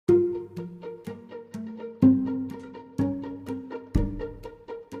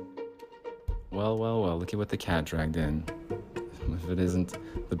Well, look at what the cat dragged in. If it isn't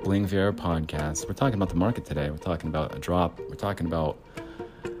the Bling Vieira podcast, we're talking about the market today. We're talking about a drop. We're talking about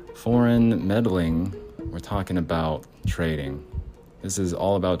foreign meddling. We're talking about trading. This is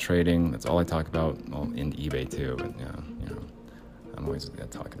all about trading. That's all I talk about. Well, in eBay too, but I'm always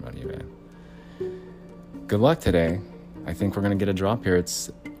talking about eBay. Good luck today. I think we're gonna get a drop here.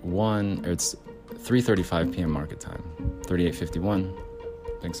 It's 3:35 p.m. market time, 38:51.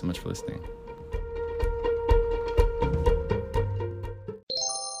 Thanks so much for listening.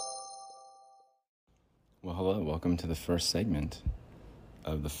 Well, hello. Welcome to the first segment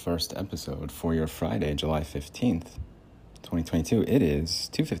of the first episode for your Friday, July 15th, 2022. It is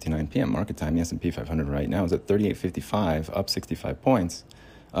 2:59 p.m. market time. The S&P 500 right now is at 38.55, up 65 points,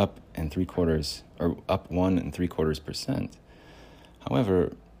 up 1.75%.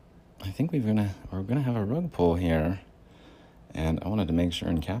 However, I think we're gonna have a rug pull here, and I wanted to make sure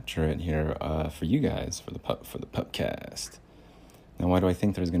and capture it here for you guys for the pupcast. Now, why do I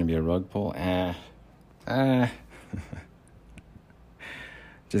think there's gonna be a rug pull?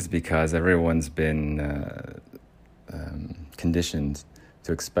 Just because everyone's been conditioned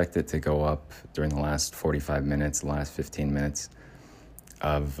to expect it to go up during the last 45 minutes, the last 15 minutes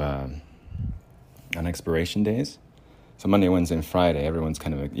of on expiration days. So Monday, Wednesday, and Friday, everyone's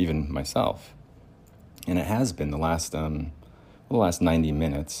kind of, even myself, and it has been the last 90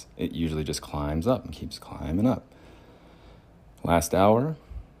 minutes. It usually just climbs up and keeps climbing up. Last hour,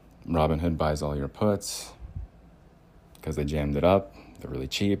 Robinhood buys all your puts because they jammed it up. They're really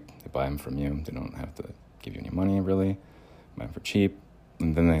cheap. They buy them from you. They don't have to give you any money, really. Buy them for cheap,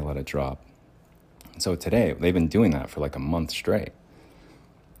 and then they let it drop. So today, they've been doing that for like a month straight.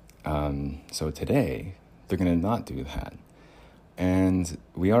 So today, they're going to not do that. And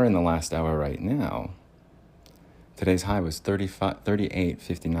we are in the last hour right now. Today's high was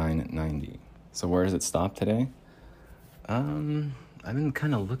 38.59.90. So where does it stop today? I've been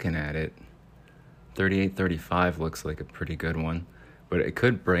kind of looking at it. 38.35 looks like a pretty good one, but it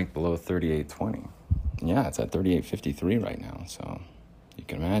could break below 38.20. Yeah, it's at 38.53 right now, so you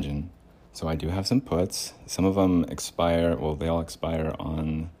can imagine. So I do have some puts. Some of them expire, well, they all expire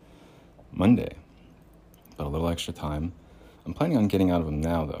on Monday, but a little extra time. I'm planning on getting out of them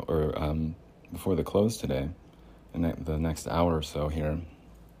now, though, or before the close today, the next hour or so here.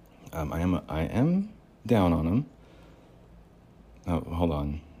 I am down on them. Oh, hold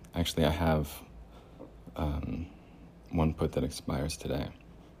on. Actually, I have one put that expires today,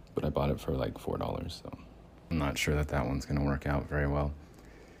 but I bought it for like $4, so I'm not sure that one's going to work out very well.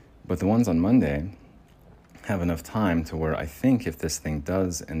 But the ones on Monday have enough time to where I think if this thing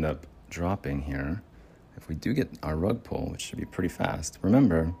does end up dropping here, if we do get our rug pull, which should be pretty fast.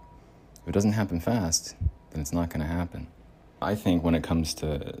 Remember, if it doesn't happen fast, then it's not going to happen. I think when it comes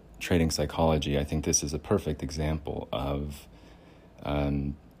to trading psychology, I think this is a perfect example of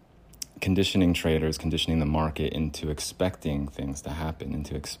conditioning traders, conditioning the market into expecting things to happen,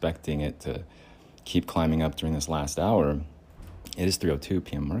 into expecting it to keep climbing up during this last hour. It is 3:02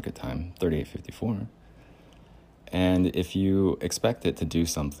 p.m. market time, 38.54. And if you expect it to do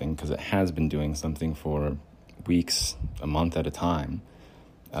something, because it has been doing something for weeks, a month at a time,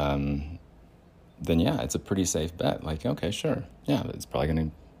 then yeah, it's a pretty safe bet. Like, okay, sure. Yeah, it's probably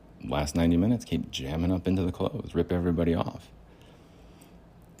going to last 90 minutes, keep jamming up into the close, rip everybody off.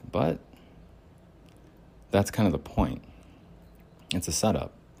 But that's kind of the point. It's a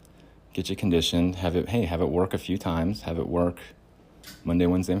setup. Get you conditioned, have it work a few times, have it work Monday,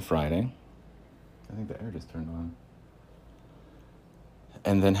 Wednesday, and Friday. I think the air just turned on.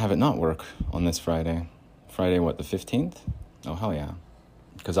 And then have it not work on this Friday. Friday, what, the 15th? Oh, hell yeah.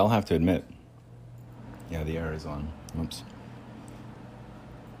 Because I'll have to admit, yeah, the air is on. Oops.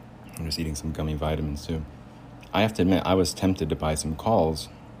 I'm just eating some gummy vitamins, too. I have to admit, I was tempted to buy some calls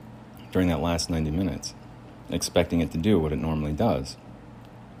during that last 90 minutes, expecting it to do what it normally does.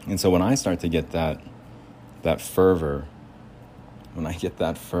 And so when I start to get that fervor,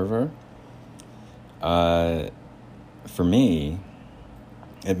 for me,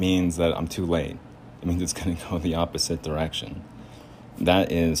 it means that I'm too late. It means it's going to go the opposite direction.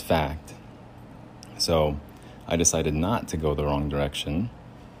 That is fact. So I decided not to go the wrong direction.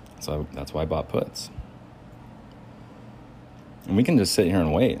 So that's why I bought puts. And we can just sit here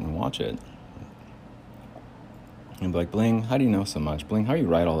and wait and watch it. And be like, Bling, how do you know so much? Bling, how are you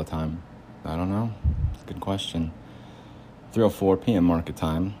right all the time? I don't know. It's a good question. 3:04 p.m. market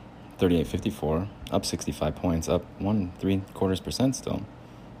time, 38.54, up 65 points, up 1.75% still.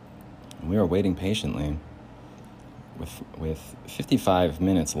 And we are waiting patiently. With 55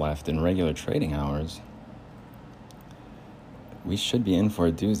 minutes left in regular trading hours, we should be in for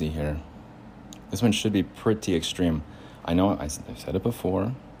a doozy here. This one should be pretty extreme. I know I've said it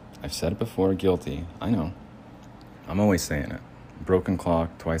before. Guilty. I know. I'm always saying it. Broken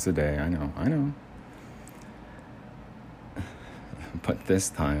clock twice a day. I know. But this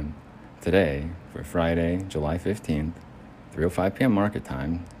time, today, for Friday, July 15th, 3:05 p.m. market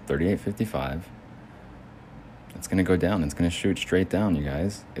time, 38.55, it's going to go down. It's going to shoot straight down, you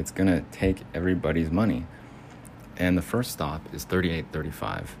guys. It's going to take everybody's money. And the first stop is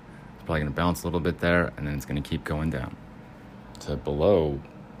 38.35. It's probably going to bounce a little bit there, and then it's going to keep going down to below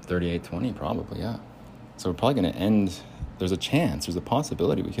 38.20 probably, yeah. So we're probably going to end, there's a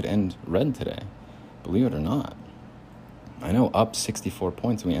possibility we could end red today, believe it or not. I know, up 64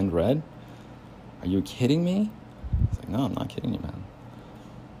 points and we end red? Are you kidding me? It's like, no, I'm not kidding you, man.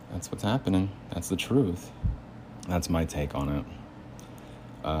 That's what's happening. That's the truth. That's my take on it.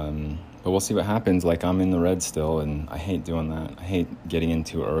 But we'll see what happens. Like, I'm in the red still, and I hate doing that. I hate getting in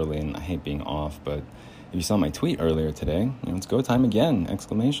too early, and I hate being off. But if you saw my tweet earlier today, it's go time again,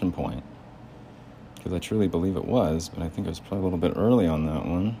 exclamation point. Because I truly believe it was, but I think I was probably a little bit early on that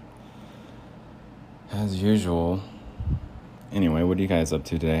one. As usual. Anyway, what are you guys up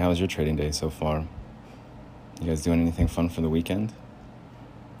to today? How was your trading day so far? You guys doing anything fun for the weekend?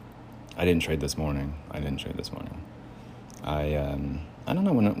 I didn't trade this morning. I don't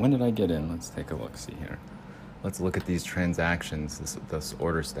know, when did I get in? Let's take a look, see here. Let's look at these transactions, this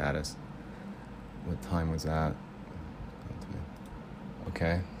order status. What time was that?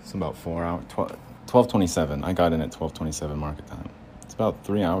 Okay, it's about 4 hours, 12:27. I got in at 12:27 market time. It's about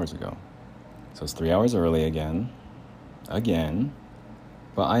 3 hours ago. So it's 3 hours early again.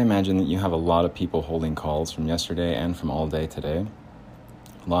 But I imagine that you have a lot of people holding calls from yesterday and from all day today.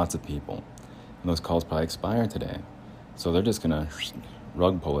 Lots of people. And those calls probably expire today. So they're just going to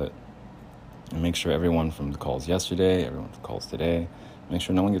rug pull it and make sure everyone from the calls yesterday, everyone from the calls today, make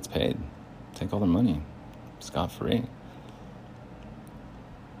sure no one gets paid. Take all their money scot-free.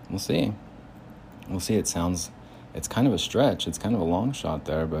 We'll see. It's kind of a stretch. It's kind of a long shot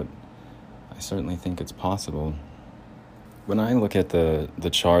there, but I certainly think it's possible. When I look at the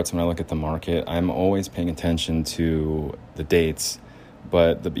charts, when I look at the market, I'm always paying attention to the dates,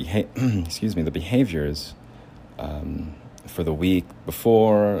 but the behaviors for the week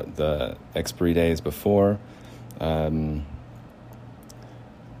before, the expiry days before, you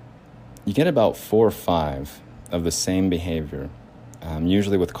get about 4 or 5 of the same behavior,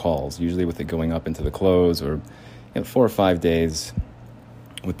 usually with calls, usually with it going up into the close, or 4 or 5 days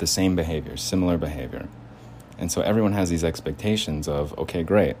with the same behavior, similar behavior. And so everyone has these expectations of, okay,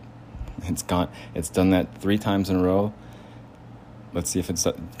 great, it's done that 3 times in a row. Let's see if it's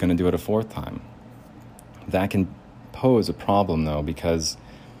going to do it a 4th time. That can pose a problem, though, because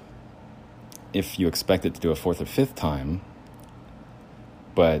if you expect it to do a 4th or 5th time,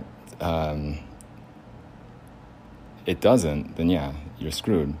 but it doesn't, then yeah, you're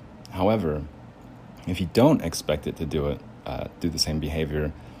screwed. However, if you don't expect it to do the same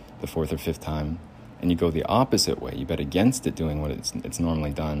behavior the 4th or 5th time, and you go the opposite way, you bet against it doing what it's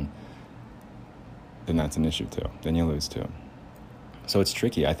normally done, then that's an issue too. Then you lose too. So it's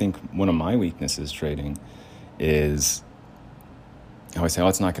tricky. I think one of my weaknesses trading is how I say,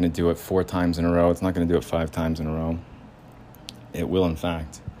 it's not going to do it 4 times in a row. It's not going to do it 5 times in a row. It will, in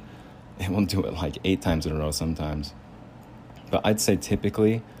fact. It will do it like 8 times in a row sometimes. But I'd say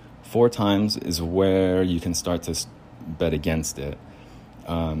typically 4 times is where you can start to bet against it.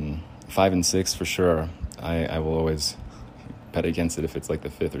 5 and 6 for sure. I will always bet against it if it's like the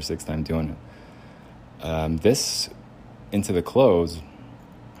 5th or 6th time doing it. This into the close,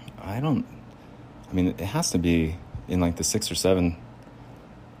 it has to be in like the 6 or 7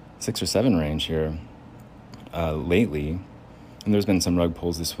 range here lately. And there's been some rug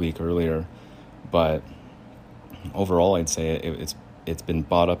pulls this week earlier, but overall I'd say it's been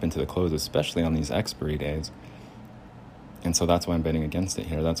bought up into the close, especially on these expiry days. And so that's why I'm betting against it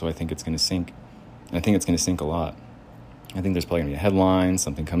here. That's why I think it's going to sink. And I think it's going to sink a lot. I think there's probably going to be a headline,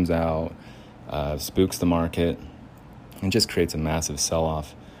 something comes out, spooks the market, and just creates a massive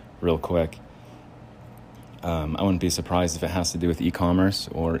sell-off real quick. I wouldn't be surprised if it has to do with e-commerce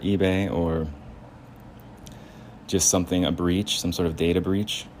or eBay or just a breach, some sort of data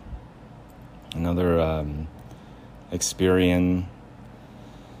breach. Another Experian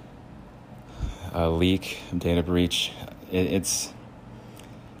leak, data breach. It's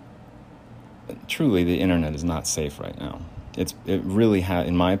truly, the internet is not safe right now. It really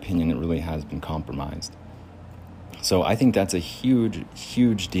in my opinion, it really has been compromised. So I think that's a huge,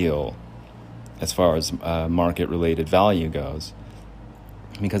 huge deal as far as market-related value goes,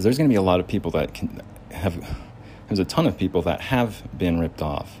 because there's going to be a lot of people that there's a ton of people that have been ripped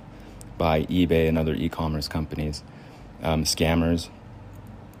off by eBay and other e-commerce companies, scammers.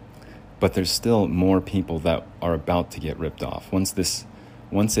 But there's still more people that are about to get ripped off. Once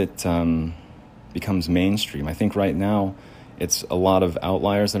it becomes mainstream, I think right now it's a lot of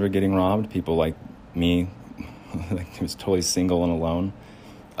outliers that are getting robbed. People like me, like who's totally single and alone,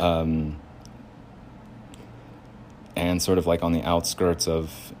 and sort of like on the outskirts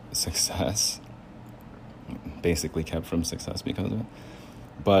of success, basically kept from success because of it.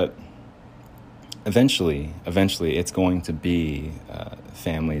 But eventually it's going to be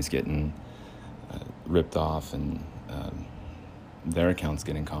families getting ripped off and their accounts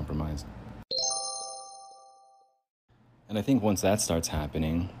getting compromised. And I think once that starts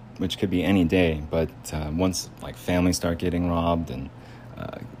happening, which could be any day, but once like families start getting robbed and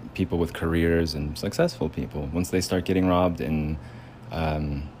people with careers and successful people, once they start getting robbed and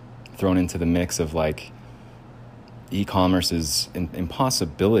thrown into the mix of like e-commerce's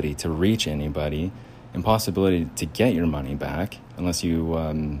impossibility to reach anybody, impossibility to get your money back unless you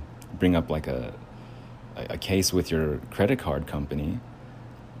bring up like a case with your credit card company.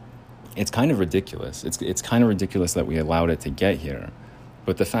 It's kind of ridiculous. It's kind of ridiculous that we allowed it to get here.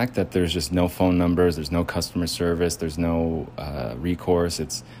 But the fact that there's just no phone numbers, there's no customer service, there's no recourse,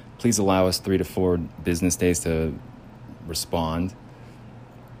 it's please allow us 3 to 4 business days to respond.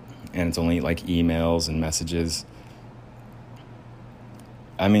 And it's only like emails and messages.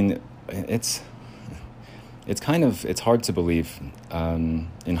 I mean, it's hard to believe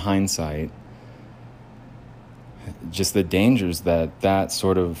in hindsight, just the dangers that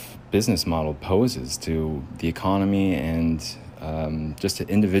sort of business model poses to the economy and just to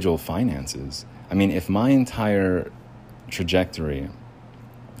individual finances. I mean, if my entire trajectory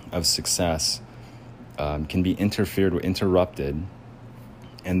of success can be interrupted,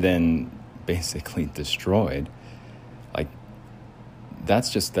 and then basically destroyed, like that's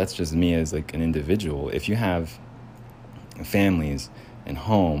just me as like an individual. If you have families and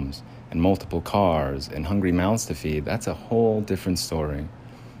homes and multiple cars and hungry mouths to feed, that's a whole different story.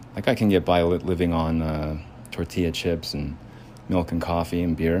 Like I can get by living on tortilla chips and milk and coffee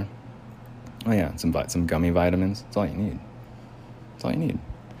and beer. Oh yeah, some gummy vitamins. That's all you need. That's all you need.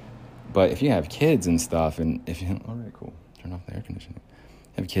 But if you have kids and stuff, and if you, all right, cool, turn off the air conditioning.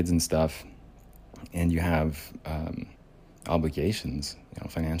 Have kids and stuff, and you have obligations,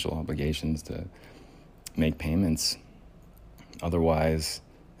 financial obligations to make payments. Otherwise,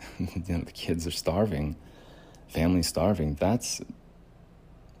 the kids are starving, family's starving. That's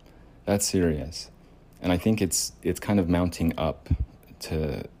serious, and I think it's kind of mounting up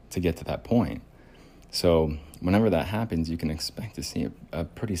to get to that point. So whenever that happens, you can expect to see a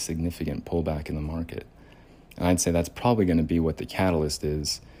pretty significant pullback in the market. And I'd say that's probably going to be what the catalyst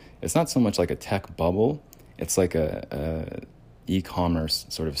is. It's not so much like a tech bubble. It's like a e-commerce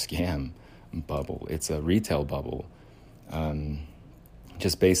sort of scam bubble. It's a retail bubble,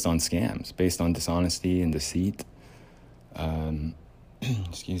 just based on scams, based on dishonesty and deceit.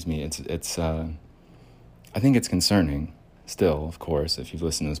 Excuse me. It's. I think it's concerning. Still, of course, if you've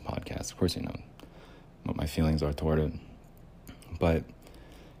listened to this podcast, of course you know what my feelings are toward it. But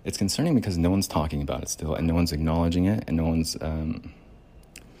it's concerning because no one's talking about it still, and no one's acknowledging it, and no one's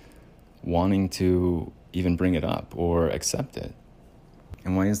wanting to even bring it up or accept it.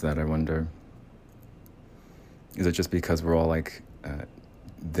 And why is that, I wonder? Is it just because we're all like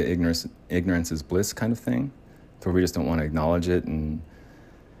the ignorance is bliss kind of thing? Where we just don't want to acknowledge it and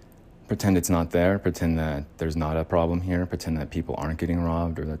pretend it's not there, pretend that there's not a problem here, pretend that people aren't getting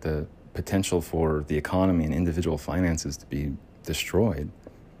robbed, or that the potential for the economy and individual finances to be destroyed.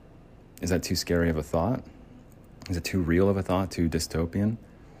 Is that too scary of a thought? Is it too real of a thought, too dystopian?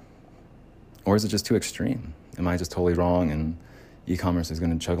 Or is it just too extreme? Am I just totally wrong and e-commerce is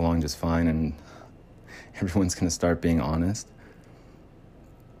going to chug along just fine and everyone's going to start being honest?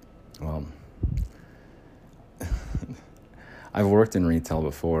 Well, I've worked in retail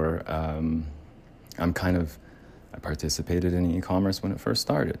before. I participated in e-commerce when it first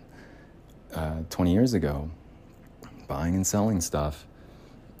started. 20 years ago, buying and selling stuff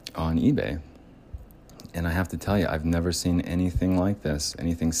on eBay. And I have to tell you, I've never seen anything like this,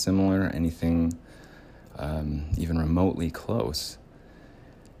 anything similar, anything even remotely close.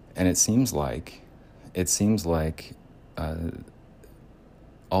 And it seems like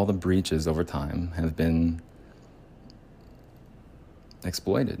all the breaches over time have been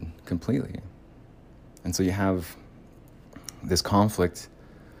exploited completely. And so you have this conflict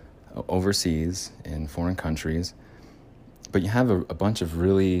overseas in foreign countries, but you have a bunch of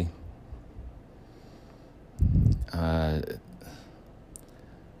really kind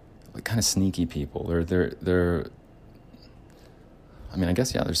of sneaky people. They're I mean, I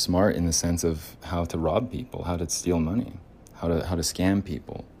guess, yeah, they're smart in the sense of how to rob people, how to steal money, how to scam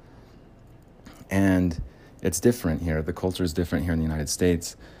people. And it's different here. The culture is different here in the United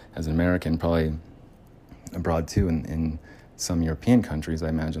States. As an American, probably abroad too, in some European countries, I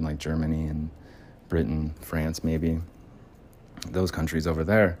imagine, like Germany and Britain, France maybe, those countries over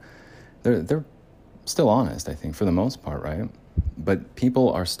there, they're still honest, I think, for the most part, right? But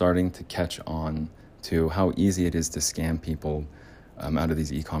people are starting to catch on to how easy it is to scam people out of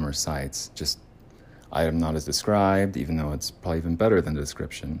these e-commerce sites. Just item not as described, even though it's probably even better than the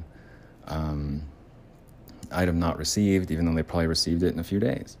description. Item not received, even though they probably received it in a few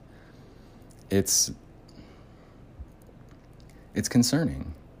days. It's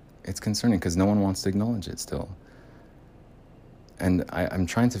concerning. It's concerning because no one wants to acknowledge it still. And I'm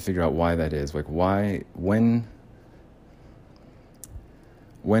trying to figure out why that is. Like, when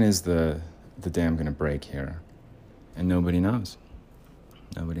is the dam going to break here? And nobody knows.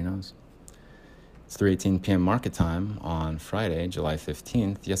 Nobody knows. It's 3:18 p.m. market time on Friday, July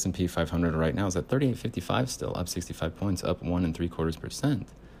 15th. The S&P 500 right now is at 38.55 still, up 65 points, up 1.75%.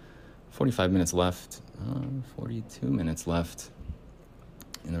 45 minutes left, 42 minutes left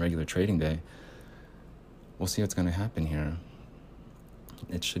in the regular trading day. We'll see what's going to happen here.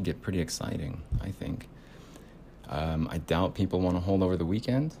 It should get pretty exciting, I think. I doubt people want to hold over the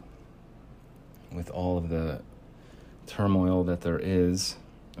weekend with all of the turmoil that there is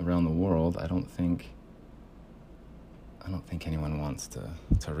around the world. I don't think anyone wants to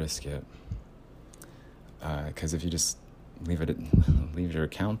risk it. Because if you just leave your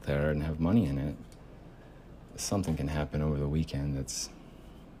account there and have money in it, something can happen over the weekend that's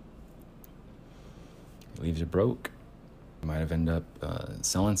leaves you broke. You might have ended up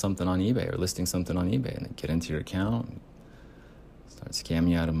selling something on eBay or listing something on eBay and then get into your account, start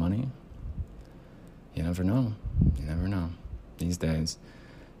scamming you out of money. You never know. You never know these days.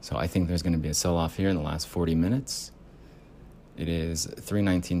 So I think there's going to be a sell-off here in the last 40 minutes. It is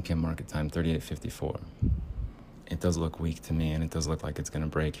 3:19 p.m. market time, 38.54. It does look weak to me, and it does look like it's going to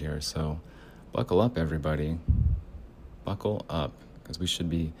break here. So buckle up, everybody. Buckle up, because we should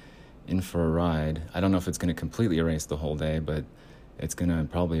be in for a ride. I don't know if it's going to completely erase the whole day, but it's going to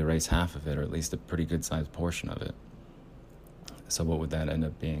probably erase half of it, or at least a pretty good-sized portion of it. So what would that end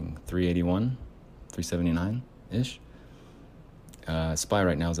up being? 381? 379-ish? SPY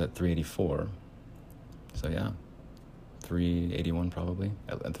right now is at 384. So yeah, 381 probably,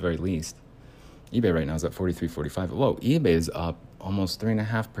 at the very least. eBay right now is at 43.45. Whoa, eBay is up almost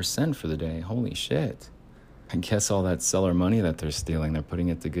 3.5% for the day. Holy shit. I guess all that seller money that they're stealing, they're putting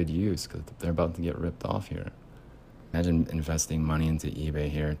it to good use because they're about to get ripped off here. Imagine investing money into eBay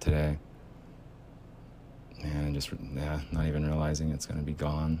here today. And just, not even realizing it's going to be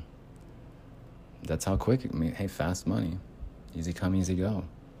gone. That's how quick, hey, fast money. Easy come, easy go.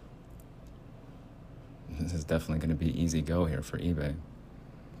 This is definitely going to be easy go here for eBay.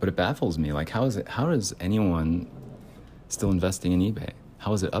 But it baffles me. Like, how is anyone still investing in eBay?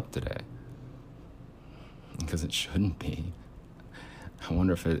 How is it up today? Because it shouldn't be. I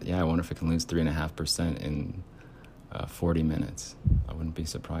wonder if it can lose 3.5% in 40 minutes. I wouldn't be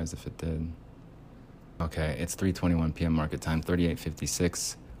surprised if it did. Okay, it's 3:21 p.m. market time,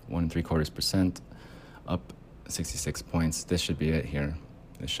 38.56, 1.75%, up 66 points. This should be it here.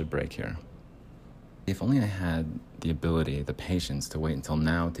 This should break here. If only I had the ability, the patience to wait until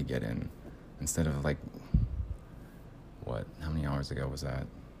now to get in, instead of like, how many hours ago was that?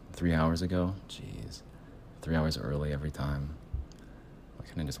 3 hours ago? Jeez. 3 hours early every time. Why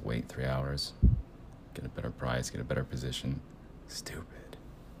can't I just wait 3 hours? Get a better price, get a better position. Stupid.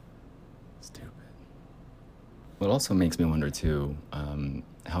 What also makes me wonder too,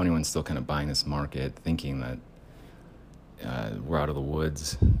 how anyone's still kind of buying this market, thinking that we're out of the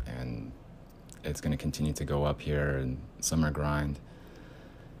woods and it's going to continue to go up here and summer grind.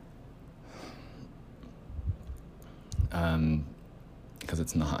 Because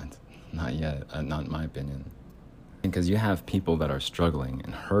it's not yet, not in my opinion. Because you have people that are struggling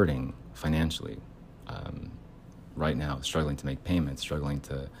and hurting financially right now, struggling to make payments, struggling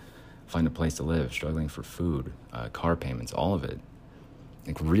to find a place to live, struggling for food, car payments, all of it,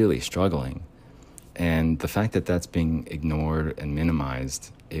 like really struggling. And the fact that that's being ignored and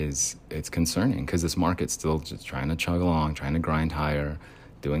minimized it's concerning, because this market's still just trying to chug along, trying to grind higher,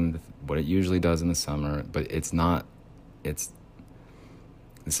 doing what it usually does in the summer, but this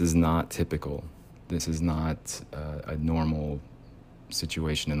is not typical. This is not a normal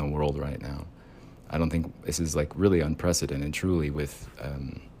situation in the world right now. I don't think this is like really unprecedented, truly, with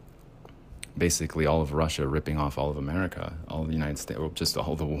basically all of Russia ripping off all of America, all of the United States, or just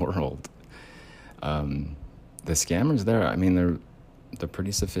all the world. The scammers there, I mean, they're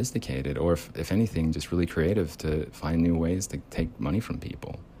pretty sophisticated, or if anything, just really creative to find new ways to take money from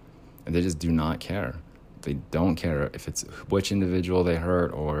people. And they just do not care. They don't care if it's which individual they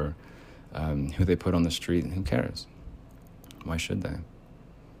hurt or who they put on the street. Who cares? Why should they?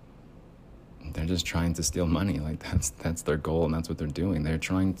 They're just trying to steal money. Like that's their goal, and that's what they're doing. They're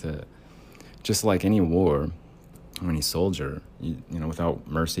trying to, just like any war or any soldier, you know, without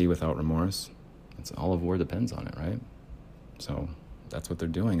mercy, without remorse. It's all of war depends on it, right? So that's what they're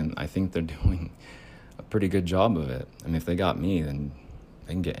doing, and I think they're doing a pretty good job of it. I mean, if they got me, then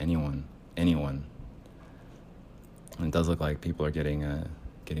they can get anyone. And it does look like people are getting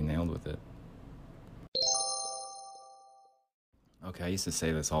nailed with it. Okay, I used to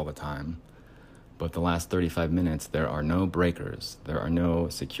say this all the time, but the last 35 minutes, there are no breakers. There are no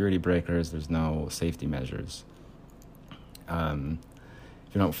security breakers. There's no safety measures.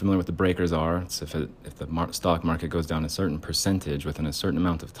 If you're not familiar with what the breakers are, it's if the stock market goes down a certain percentage within a certain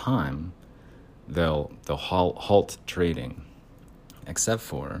amount of time, they'll halt trading, except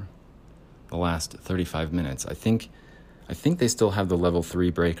for the last 35 minutes. I think they still have the level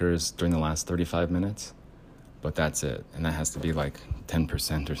 3 breakers during the last 35 minutes, but that's it. And that has to be like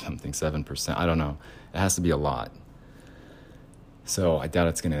 10% or something, 7%. I don't know. It has to be a lot. So I doubt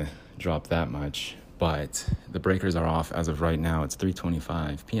it's going to drop that much. But the breakers are off as of right now. It's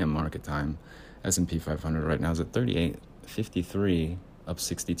 3:25 p.m. market time. S&P 500 right now is at 3853, up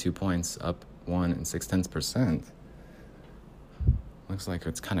 62 points, up 1 6/10%. Looks like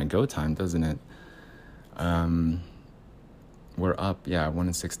it's kind of go time, doesn't it? We're up, 1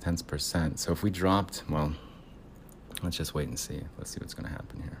 6/10%. So if we dropped, well, let's just wait and see. Let's see what's going to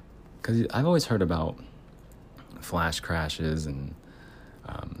happen here. Because I've always heard about flash crashes and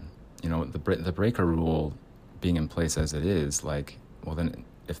the breaker rule being in place as it is, like, well, then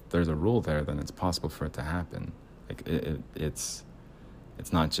if there's a rule there, then it's possible for it to happen. Like it's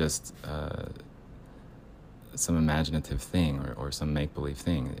not just some imaginative thing or some make-believe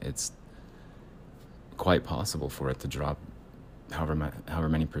thing. It's quite possible for it to drop however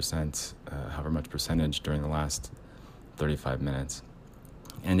much percentage during the last 35 minutes.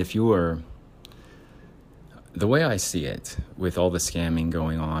 And if you were, the way I see it, with all the scamming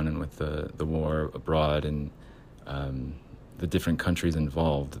going on and with the war abroad and the different countries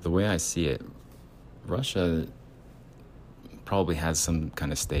involved, the way I see it, Russia probably has some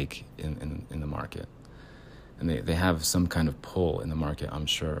kind of stake in the market. And they have some kind of pull in the market, I'm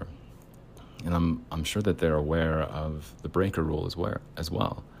sure. And I'm sure that they're aware of the breaker rule as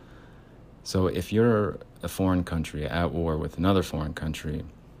well. So if you're a foreign country at war with another foreign country,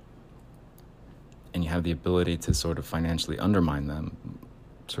 and you have the ability to sort of financially undermine them,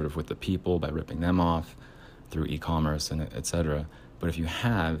 sort of with the people by ripping them off through e-commerce and et cetera. But if you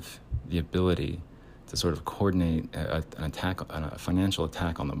have the ability to sort of coordinate a financial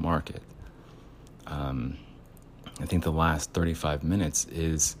attack on the market, I think the last 35 minutes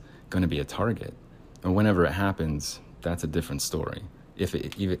is going to be a target. And whenever it happens, that's a different story, if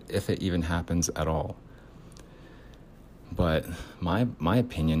it even happens at all. But my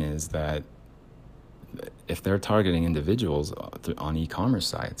opinion is that if they're targeting individuals on e-commerce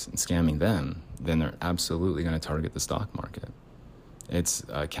sites and scamming them, then they're absolutely going to target the stock market. It's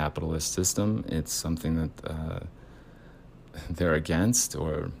a capitalist system. It's something that they're against,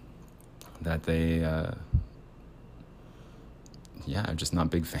 or that they are just not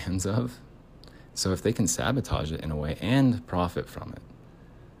big fans of. So if they can sabotage it in a way and profit from it,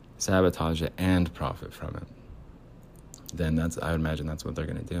 then I would imagine that's what they're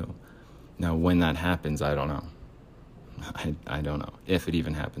going to do. Now, when that happens, I don't know. I don't know if it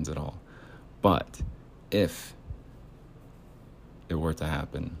even happens at all. But if it were to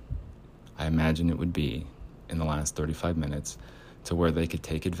happen, I imagine it would be in the last 35 minutes, to where they could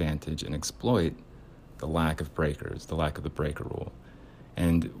take advantage and exploit the lack of breakers, the lack of the breaker rule.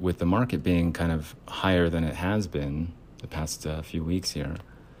 And with the market being kind of higher than it has been the past few weeks here,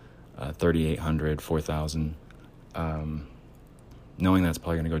 3,800, 4,000, knowing that's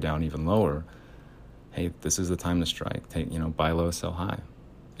probably going to go down even lower, hey, this is the time to strike. Buy low, sell high.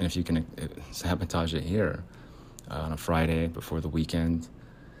 And if you can sabotage it here on a Friday before the weekend,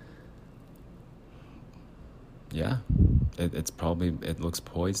 it looks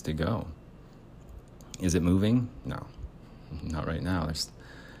poised to go. Is it moving? No, not right now. There's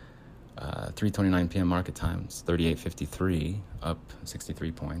 3:29 p.m. market time. It's 38.53, up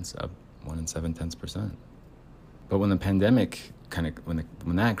 63 points, up 1 7/10%. But when the pandemic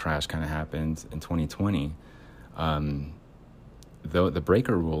when that crash kind of happened in 2020, the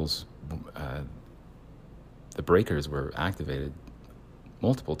breaker rules, the breakers were activated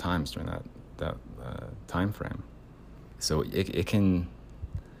multiple times during that time frame. So it can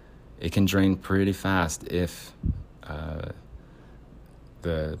drain pretty fast if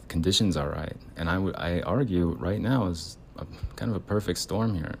the conditions are right. And I argue right now is kind of a perfect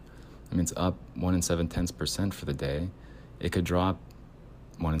storm here. I mean, it's up 1 7/10% for the day. It could drop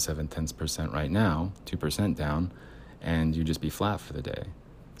 1 7/10% right now, 2% down, and you just be flat for the day.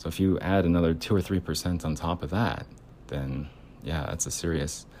 So if you add another 2 or 3% on top of that, then yeah, that's a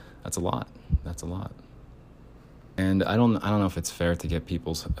lot. That's a lot. And I don't know if it's fair to get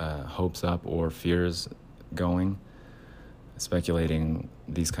people's hopes up or fears going, speculating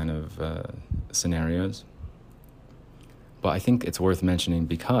these kind of scenarios. But I think it's worth mentioning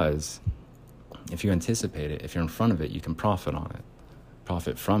because if you anticipate it, if you're in front of it, you can profit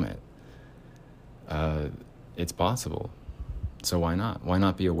from it. It's possible. So why not? Why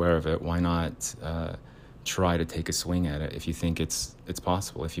not be aware of it? Why not try to take a swing at it if you think it's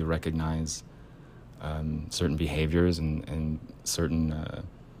possible, if you recognize certain behaviors and certain,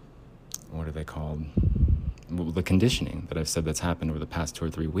 what are they called? Well, the conditioning that I've said that's happened over the past 2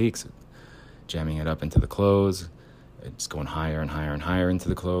 or 3 weeks, jamming it up into the close. It's going higher and higher and higher into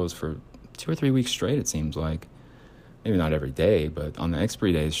the close for 2 or 3 weeks straight, it seems like. Maybe not every day, but on the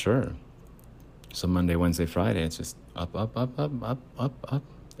expiry days, sure. So Monday, Wednesday, Friday, it's just up, up, up, up, up, up, up,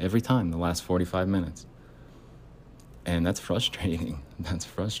 every time, the last 45 minutes. And that's frustrating. That's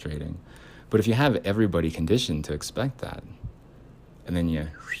frustrating. But if you have everybody conditioned to expect that, and then you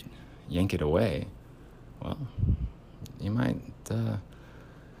yank it away, well, you might...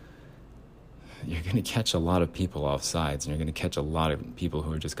 you're going to catch a lot of people off sides, and you're going to catch a lot of people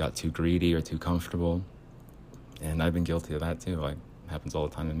who just got too greedy or too comfortable. And I've been guilty of that too. Like, it happens all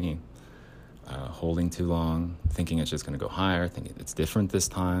the time to me. Holding too long, thinking it's just going to go higher, thinking it's different this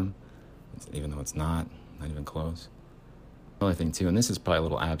time, even though it's not even close. Another thing too, and this is probably a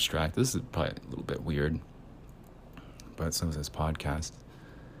little abstract, this is probably a little bit weird, but so is this podcast.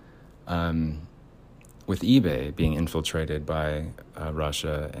 With eBay being infiltrated by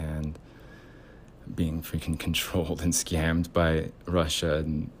Russia and being freaking controlled and scammed by Russia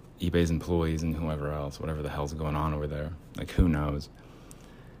and eBay's employees and whoever else, whatever the hell's going on over there, like who knows.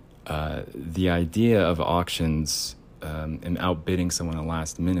 The idea of auctions and outbidding someone at the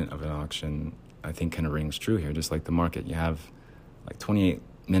last minute of an auction, I think kind of rings true here. Just like the market, you have like 28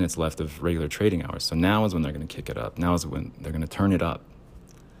 minutes left of regular trading hours. So now is when they're going to kick it up. Now is when they're going to turn it up.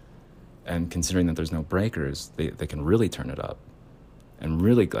 And considering that there's no breakers, they can really turn it up and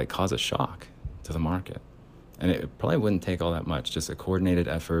really like cause a shock to the market. And it probably wouldn't take all that much, just a coordinated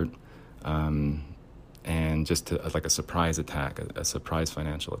effort, and just like a surprise attack, a surprise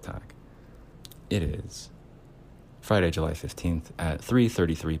financial attack. It is Friday, July 15th at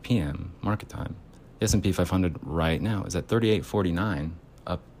 3:33 p.m. market time. The S&P 500 right now is at 3849,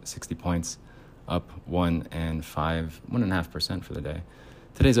 up 60 points, up 1.5% for the day.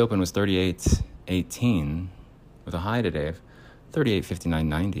 Today's open was 3818 with a high today of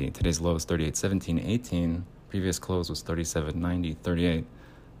 3859.90. Today's low is 3817.18. Previous close was 3790.38.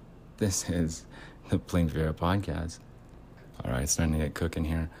 This is the Plain Vera podcast. All right, it's starting to get cooking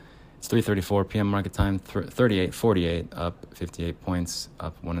here. It's 3:34 p.m. market time, 38.48, up 58 points,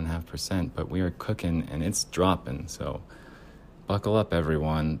 up 1.5%. But we are cooking and it's dropping. So buckle up,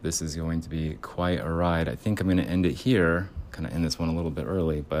 everyone. This is going to be quite a ride. I think I'm going to end it here, kind of end this one a little bit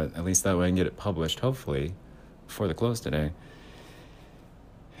early, but at least that way I can get it published, hopefully, before the close today.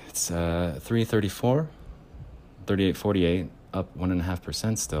 It's 3:34, 38.48, up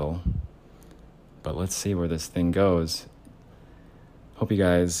 1.5% still. But let's see where this thing goes. Hope you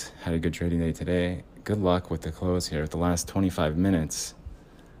guys had a good trading day today. Good luck with the close here. The last 25 minutes,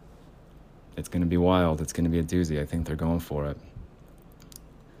 it's going to be wild. It's going to be a doozy. I think they're going for it.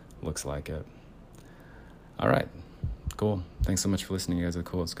 Looks like it. All right. Cool. Thanks so much for listening, you guys. Are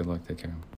cool. It's good luck. Take care.